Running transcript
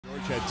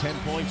had 10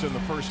 points in the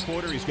first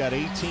quarter. He's got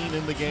 18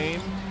 in the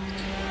game.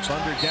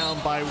 Thunder down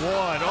by 1.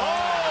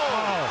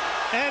 Oh!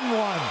 And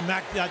 1.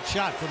 Knocked that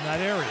shot from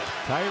that area.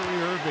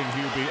 Kyrie Irving,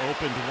 Hubie,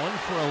 opened 1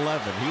 for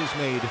 11. He has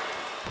made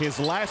his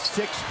last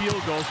 6 field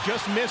goals.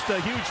 Just missed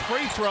a huge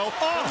free throw.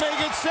 Oh, make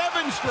it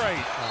 7 straight.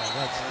 Oh,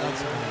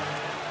 that's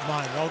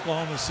mine.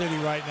 Oklahoma City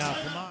right now.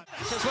 Come on.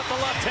 This is with the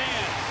left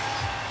hand.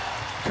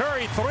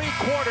 Curry,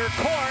 three-quarter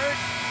court.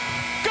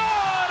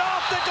 Good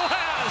off the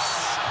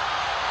glass.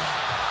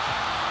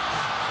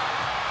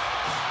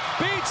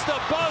 Beats the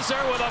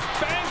buzzer with a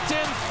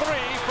banked-in 3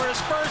 for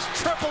his first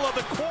triple of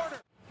the quarter.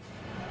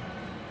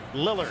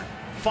 Lillard,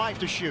 5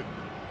 to shoot.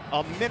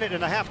 A minute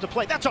and a half to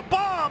play. That's a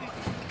bomb!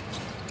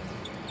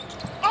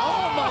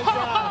 Oh my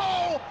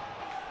gosh!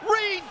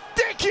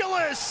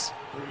 Ridiculous!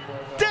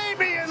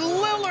 Damian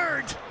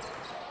Lillard!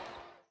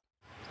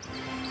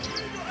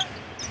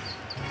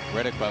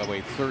 Redick, by the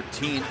way,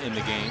 13 in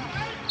the game.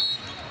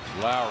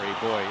 Lowry,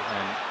 boy,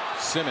 and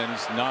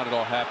Simmons not at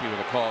all happy with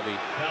the call. The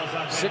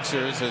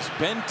Sixers, as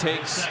Ben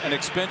takes an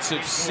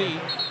expensive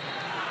seat.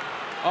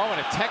 Oh,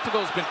 and a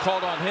technical has been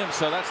called on him,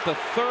 so that's the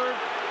third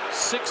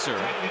Sixer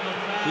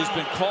who's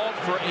been called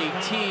for a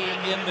tee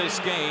in this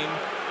game.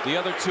 The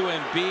other 2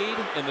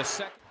 Embiid in the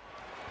second.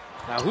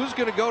 Now who's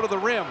going to go to the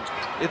rim?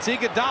 It's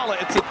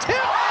Iguodala. It's a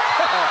tip.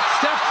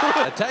 Steph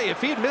Curry. I tell you, if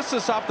he'd missed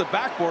this off the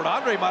backboard,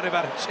 Andre might have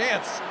had a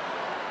chance.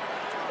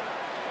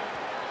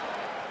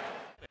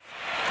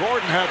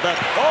 Gordon had that.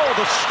 Oh,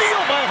 the steal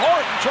by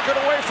Harden took it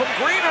away from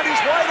Green, and he's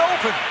wide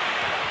open.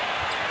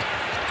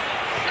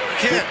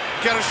 Can't.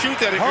 Got to shoot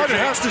that. Harden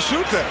has to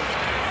shoot that.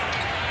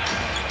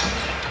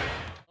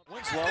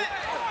 Winslow,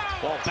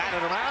 ball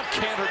batted around.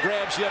 Cantor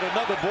grabs yet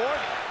another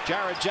board.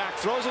 Jared Jack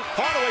throws it.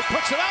 Hardaway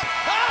puts it up.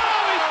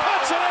 Oh, he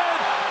puts it in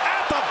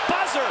at the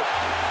buzzer.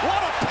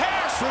 What a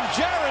pass from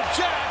Jared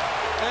Jack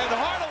and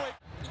Hardaway.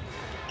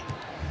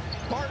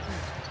 Barton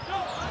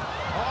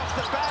off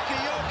the back of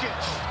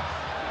Jokic.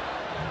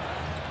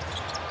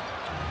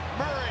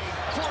 Murray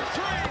for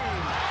 3.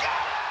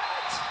 Got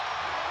it!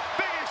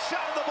 Biggest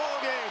shot of the ball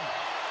game.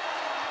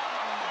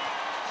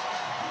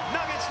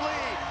 Nuggets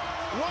lead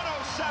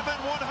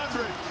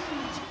 107-100.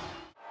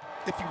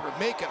 If you were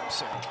making, I'm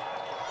saying.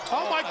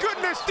 Oh my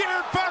goodness,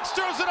 De'Aaron Fox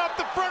throws it off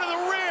the front of the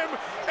rim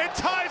and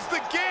ties the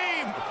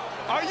game.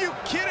 Are you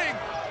kidding?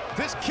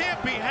 This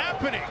can't be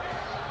happening.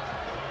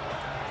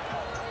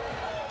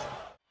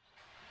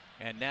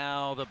 And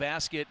now the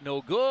basket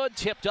no good,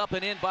 tipped up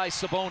and in by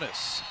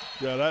Sabonis.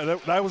 Yeah,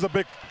 that was a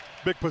big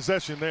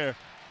possession there.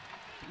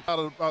 Out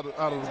of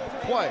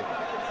play.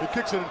 He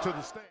kicks it into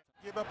the stand.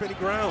 Gave up any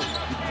ground.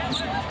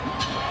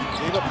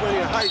 Gave up plenty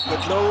of height,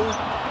 but no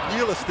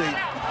real estate.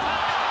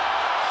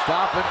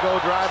 Stop and go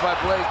drive by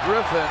Blake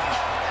Griffin.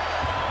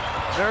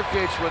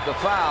 Nurkic with the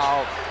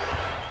foul.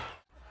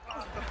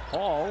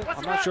 Hall,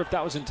 I'm not sure if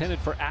that was intended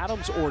for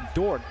Adams or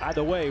Dort.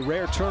 Either way,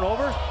 rare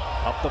turnover.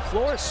 Up the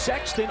floor,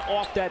 Sexton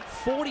off that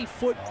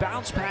 40-foot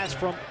bounce pass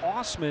from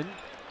Osman.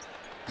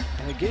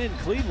 And again,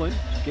 Cleveland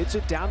gets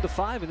it down to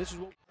 5, and this is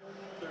what...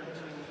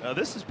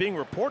 This is being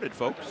reported,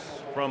 folks,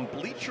 from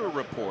Bleacher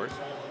Report.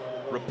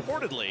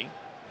 Reportedly,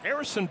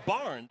 Harrison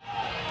Barnes.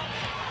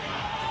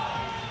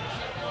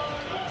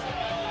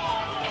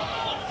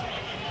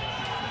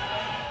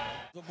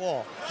 The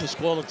ball. Just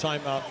call a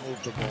timeout and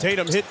move the ball.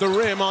 Tatum hit the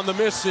rim on the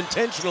miss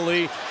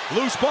intentionally.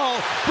 Loose ball.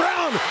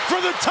 Brown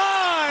for the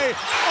tie.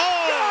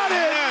 Oh, got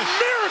it! Yes.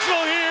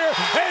 Miracle here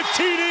at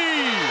TD.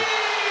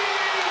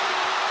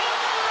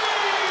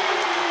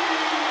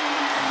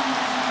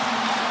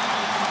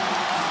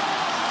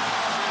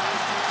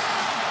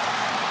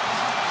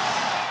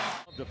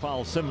 To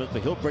foul Simmons,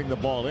 but he'll bring the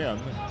ball in.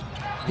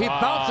 He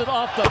bounced it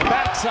off the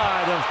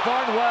backside of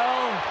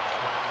Thornwell.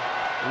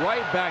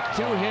 Right back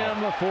to him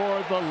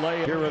for the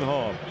layup. Here at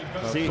home.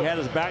 See, he had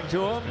his back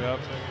to him. Yep.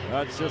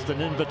 That's just an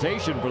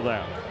invitation for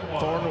them.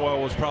 Thornwell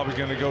was probably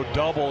going to go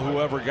double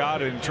whoever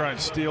got it and try and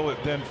steal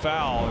it, then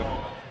foul.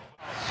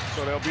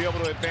 So they'll be able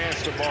to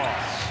advance the ball.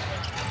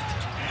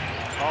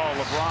 Oh,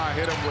 LeBron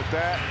hit him with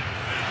that.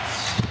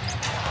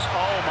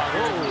 Oh, my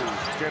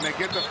goodness. Can they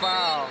get the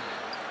foul?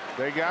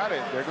 They got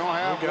it. They're going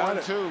to have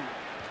 1-2.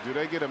 Do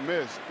they get a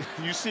miss?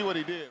 You see what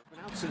he did. Been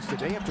out since the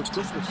day after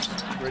Christmas,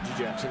 Reggie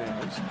Jackson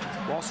Evans.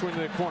 Ball swing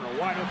in the corner,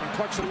 wide open,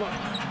 clutch and look.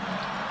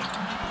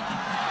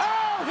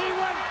 Oh, he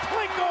went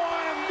Plinko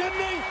on him,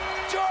 didn't he?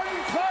 Jordan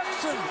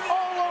Clarkson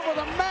all over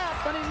the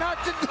map, and he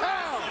knocked it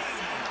down.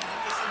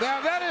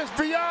 Now that is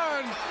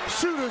beyond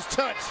shooter's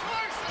touch.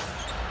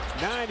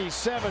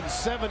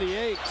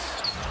 97-78.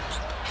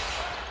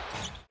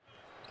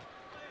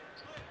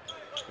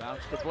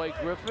 Bounce to Blake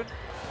Griffin.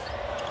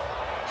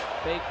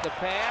 Fake the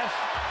pass.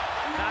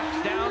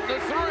 Knocks down the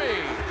 3.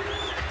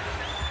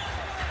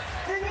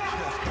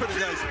 Pretty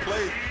nice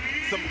play.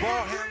 Some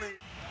ball handling.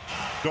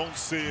 Don't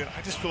see it.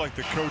 I just feel like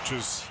the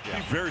coaches,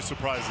 very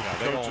surprising.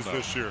 The coaches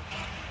this year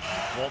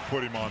won't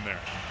put him on there.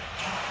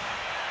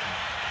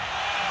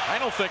 I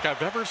don't think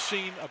I've ever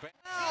seen a...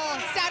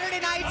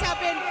 Saturday nights have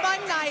been fun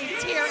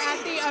nights here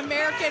at the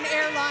American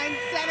Airlines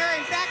Center.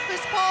 In fact,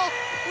 Chris Paul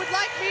would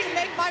like me to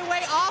make my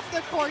way off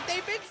the court.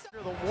 They've been so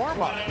the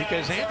warm-up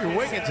because Andrew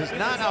Wiggins is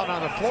not out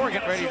on the floor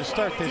getting ready to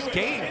start this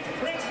game.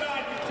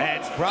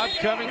 And Rob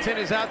Covington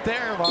is out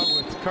there along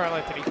with Karl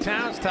Anthony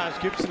Towns, Taj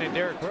Gibson, and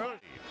Derrick Rose.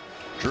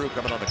 Drew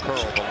coming on the curl,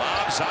 the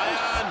lob,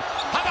 Zion.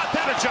 How about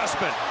that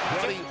adjustment?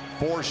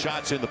 24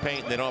 shots in the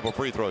paint, and they don't have a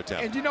free throw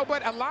attempt. And you know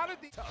what? A lot of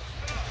these.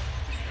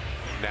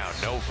 Now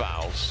no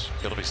fouls.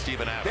 It'll be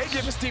Steven Adams. They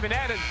giving Steven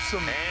Adams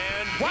some.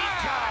 And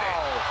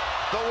wow!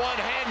 The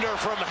one-hander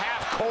from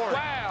half court.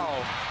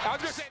 Wow! I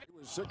was just saying.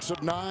 6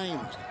 of 9.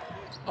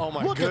 Oh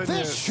my Look goodness! Look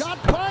at this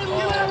shot by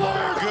Lillard! Oh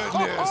my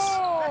goodness!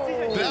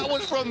 Oh. That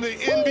was from the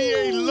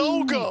NBA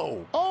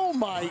logo. Oh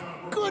my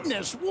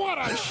goodness! What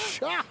a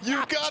shot!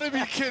 You got to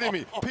be kidding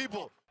me,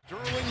 people.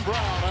 Sterling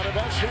Brown out of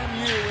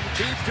SMU and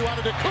feeds to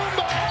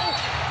Antetokounmpo.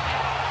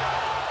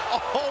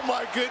 Oh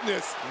my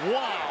goodness!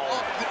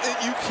 Wow!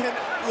 You can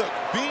look.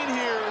 Being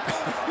here,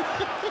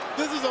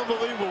 this is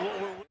unbelievable.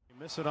 You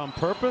miss it on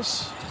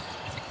purpose.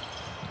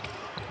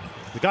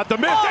 We got the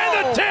miss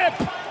and the tip.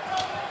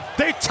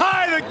 They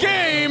tie the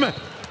game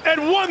at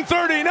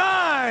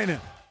 139. The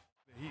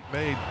Heat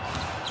made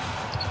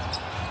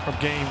from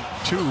game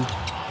 2.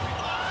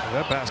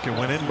 That basket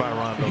went in by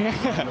Rondo.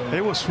 Yeah. They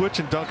were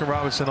switching Duncan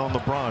Robinson on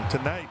LeBron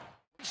tonight.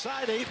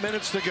 Inside 8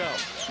 minutes to go.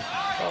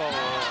 Oh.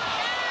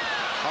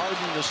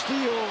 Harden the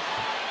steal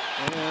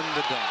and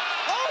the dunk.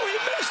 Oh, he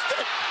missed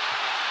it!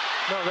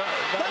 No, that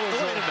was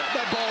wait a minute.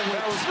 That ball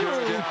went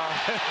through. Good,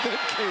 yeah.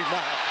 It came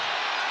out.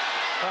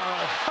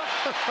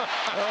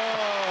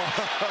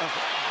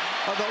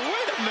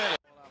 Wait a minute.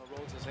 Out of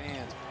Rhodes'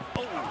 hands.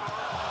 Oh,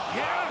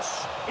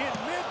 yes! In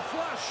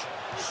mid-flush,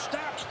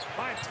 stopped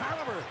by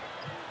Tolliver.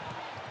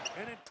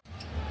 And it.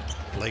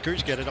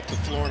 Lakers get it up the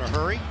floor in a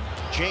hurry.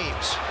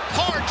 James,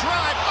 hard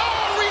drive.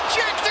 Oh,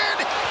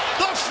 rejected!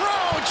 The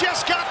Fro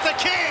just got the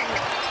king.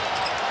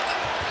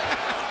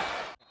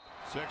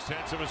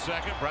 0.6 of a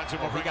second. Brunson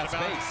will bring got it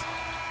about. space.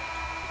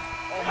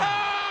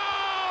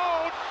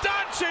 Oh,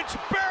 Doncic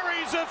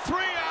buries a 3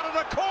 out of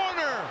the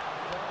corner.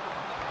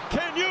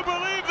 Can you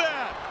believe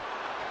that?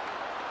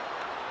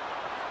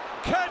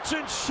 Catch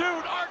and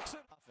shoot. Arcs.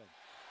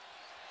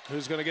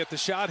 Who's going to get the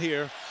shot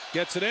here?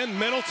 Gets it in.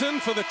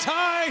 Middleton for the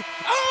tie.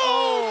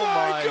 Oh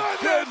my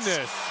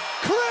goodness!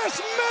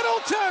 Chris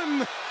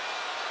Middleton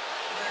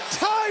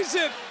ties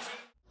it.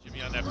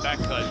 Jimmy on that back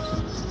cut.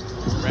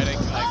 Redick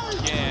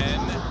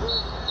again.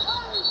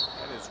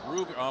 That is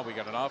Rubio. Oh, we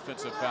got an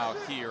offensive foul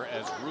here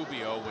as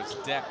Rubio was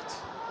decked.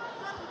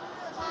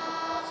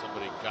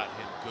 Somebody got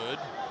him good.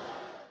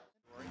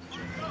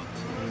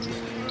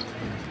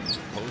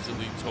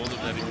 Supposedly told him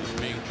that he was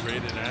being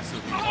traded and asked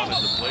if he wanted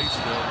to play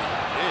still.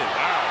 He did.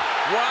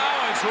 Wow,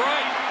 that's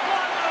right.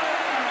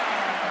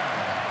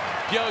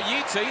 Yo,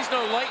 Yitza, he's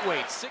no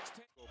lightweight.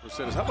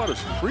 16%. How about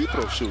his free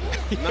throw shooting?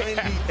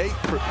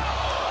 98%.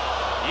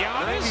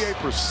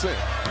 98%.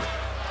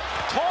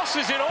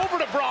 Tosses it over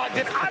to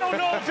Brogdon. I don't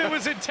know if it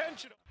was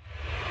intentional.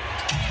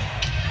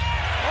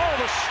 Oh,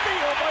 the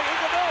steal by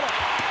Iguodala.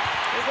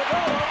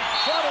 Iguodala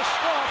shot his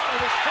stuff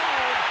and is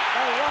fouled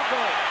by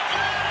Rondo.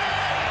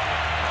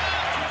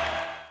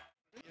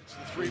 It's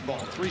the 3 ball.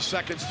 3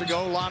 seconds to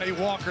go. Lonnie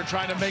Walker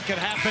trying to make it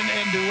happen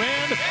end to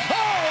end.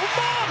 Oh,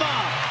 mama!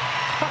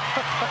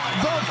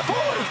 The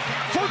 4th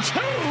for 2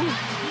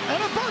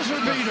 and a buzzer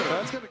beater.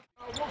 That's gonna...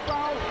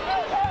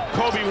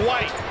 Kobe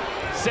White,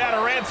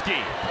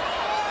 Satoransky.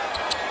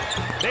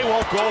 They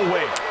won't go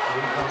away.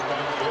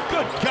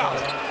 Good God.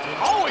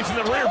 Always in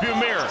the rearview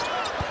mirror.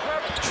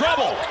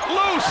 Trouble.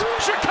 Loose.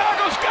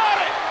 Chicago's got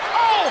it.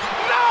 Oh,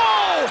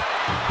 no!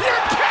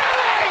 You're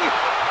kidding!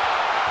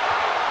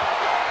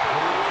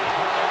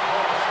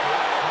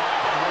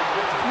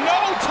 No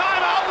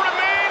timeout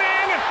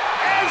remaining,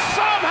 and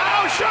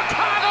somehow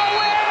Chicago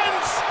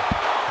wins!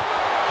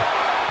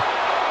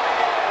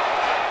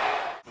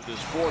 With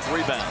his 4th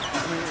rebound.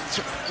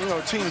 You know,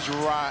 teams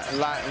rely a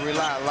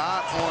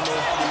lot on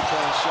those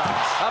 3-point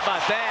shots. How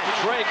about that?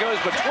 Trey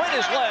goes between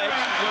his legs,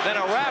 then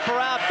a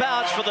wraparound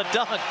bounce for the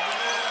dunk.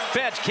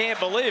 Bench can't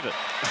believe it.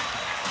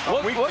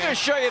 We're going to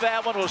show you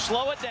that one. We'll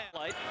slow it down.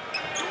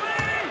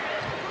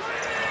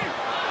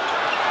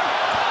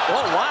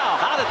 Oh, wow.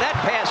 How did that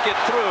pass get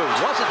through?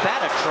 Wasn't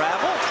that a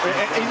travel?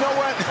 And you know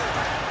what?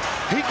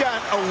 He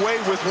got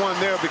away with one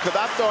there because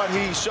I thought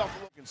he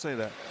shuffled. You can say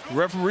that.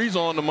 Referees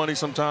are on the money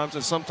sometimes,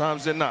 and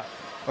sometimes they're not.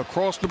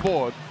 Across the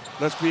board,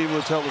 let's be able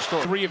to tell the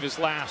story. 3 of his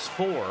last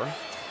 4.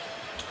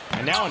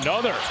 And now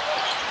another.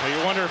 Well,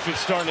 you wonder if it's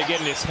starting to get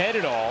in his head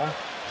at all.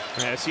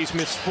 As he's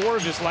missed 4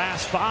 of his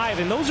last 5.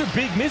 And those are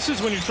big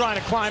misses when you're trying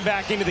to climb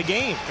back into the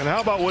game. And how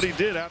about what he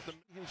did after?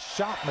 His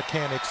shot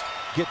mechanics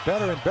get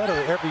better and better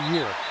every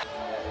year.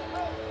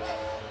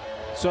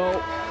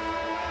 So,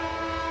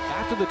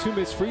 after the 2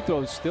 missed free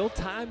throws, still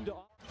time to...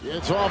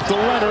 It's off to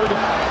Leonard,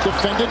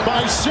 defended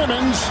by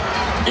Simmons.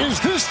 Is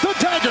this the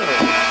dagger?